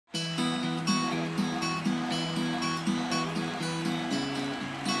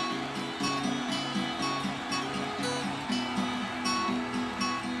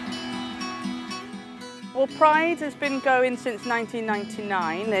Well, Pride has been going since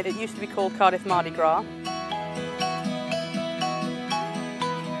 1999. It used to be called Cardiff Mardi Gras.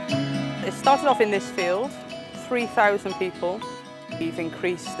 It started off in this field, 3,000 people. We've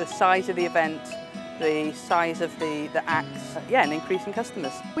increased the size of the event, the size of the acts, and increasing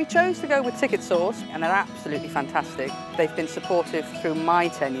customers. We chose to go with TicketSource, and they're absolutely fantastic. They've been supportive through my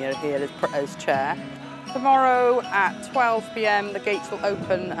tenure here as chair. Tomorrow at 12 p.m. the gates will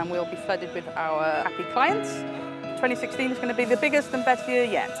open and we'll be flooded with our happy clients. 2016 is going to be the biggest and best year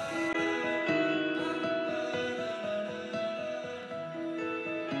yet.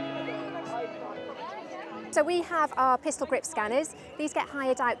 So we have our pistol grip scanners. These get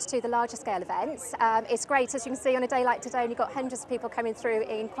hired out to the larger scale events. It's great, as you can see, on a day like today, and you've got hundreds of people coming through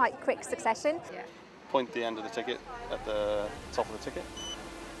in quite quick succession. Yeah. Point the end of the ticket at the top of the ticket.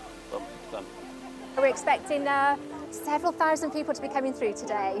 Boom, done. We're expecting several thousand people to be coming through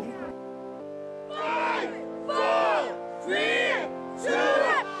today. 5, 4, 3, 2, 1.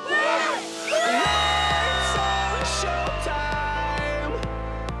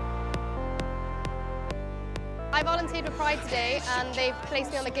 I volunteered with Pride today and they've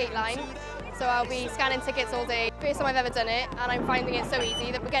placed me on the gate line, so I'll be scanning tickets all day. First time I've ever done it, and I'm finding it so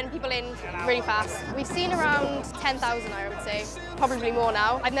easy that we're getting people in really fast. We've seen around 10,000, I would say, probably more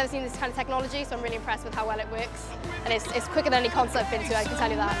now. I've never seen this kind of technology, so I'm really impressed with how well it works, and it's quicker than any concert I've been to, I can tell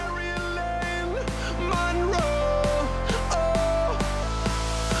you that.